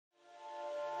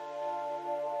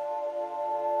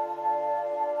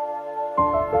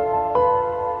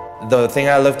The thing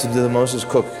I love to do the most is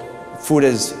cook. Food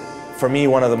is, for me,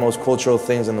 one of the most cultural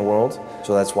things in the world,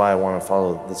 so that's why I want to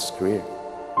follow this career.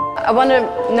 I want to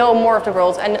know more of the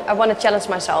world and I want to challenge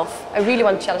myself. I really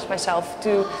want to challenge myself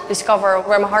to discover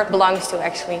where my heart belongs to,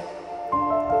 actually.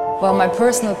 Well, my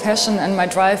personal passion and my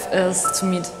drive is to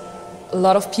meet a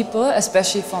lot of people,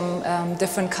 especially from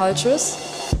different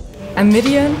cultures. I'm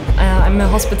Midian, I'm a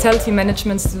hospitality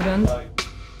management student.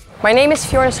 My name is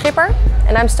Fiona Schipper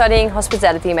and I'm studying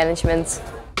hospitality management.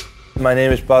 My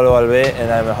name is Paulo Alve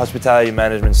and I'm a hospitality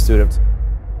management student.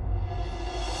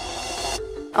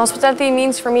 Hospitality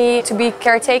means for me to be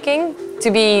caretaking, to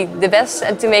be the best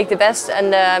and to make the best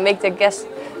and make the guests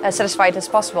as satisfied as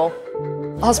possible.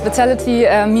 Hospitality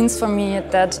means for me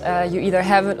that you either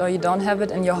have it or you don't have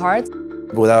it in your heart.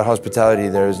 Without hospitality,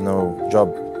 there is no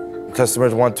job.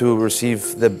 Customers want to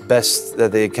receive the best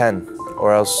that they can,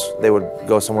 or else they would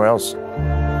go somewhere else.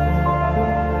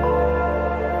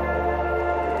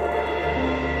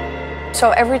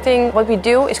 So everything what we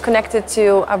do is connected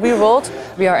to a real world.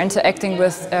 We are interacting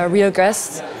with real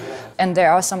guests, and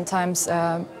there are sometimes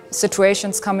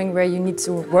situations coming where you need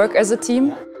to work as a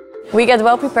team. We get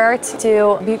well prepared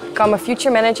to become a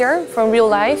future manager from real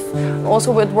life,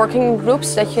 also with working in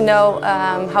groups that you know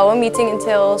how a meeting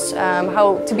entails,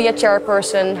 how to be a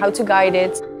chairperson, how to guide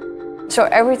it. So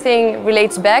everything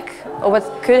relates back on what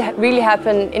could really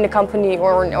happen in a company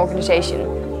or an organization.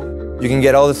 You can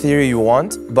get all the theory you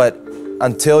want, but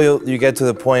until you get to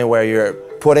the point where you're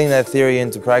putting that theory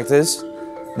into practice,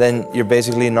 then you're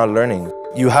basically not learning.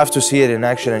 You have to see it in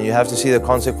action and you have to see the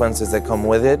consequences that come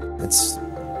with it. It's,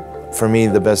 for me,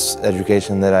 the best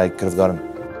education that I could have gotten.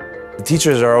 The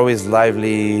teachers are always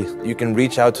lively. You can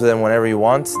reach out to them whenever you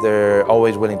want. They're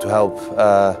always willing to help.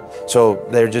 So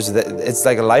it's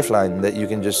like a lifeline that you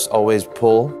can just always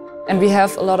pull. And we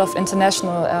have a lot of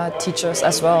international teachers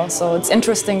as well, so it's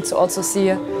interesting to also see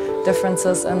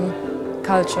differences in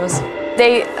cultures.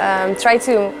 They try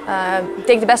to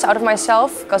take the best out of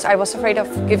myself because I was afraid of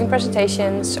giving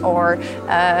presentations or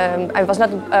I was not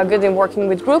good in working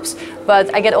with groups,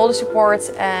 but I get all the support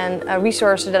and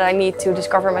resources that I need to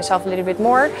discover myself a little bit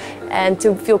more and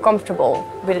to feel comfortable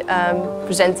with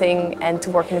presenting and to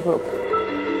work in a group.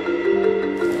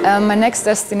 My next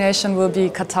destination will be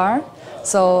Qatar,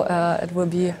 so it will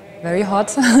be very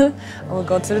hot. I will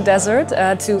go to the desert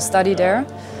to study there.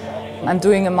 I'm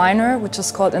doing a minor, which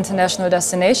is called International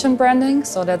Destination Branding,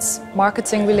 so that's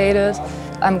marketing related.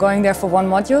 I'm going there for one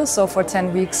module, so for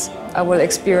 10 weeks I will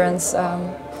experience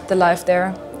the life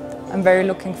there. I'm very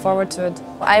looking forward to it.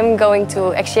 I'm going to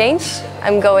exchange.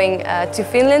 I'm going to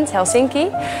Finland,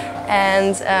 Helsinki,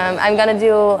 and I'm going to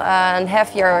do a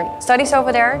half-year studies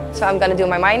over there, so I'm going to do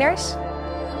my minors.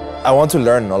 I want to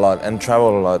learn a lot and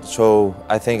travel a lot, so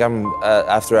I think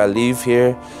after I leave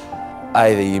here,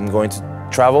 I'm going to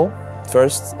travel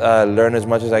first, learn as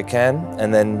much as I can,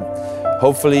 and then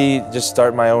hopefully just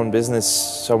start my own business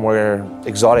somewhere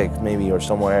exotic maybe, or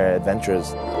somewhere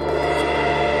adventurous.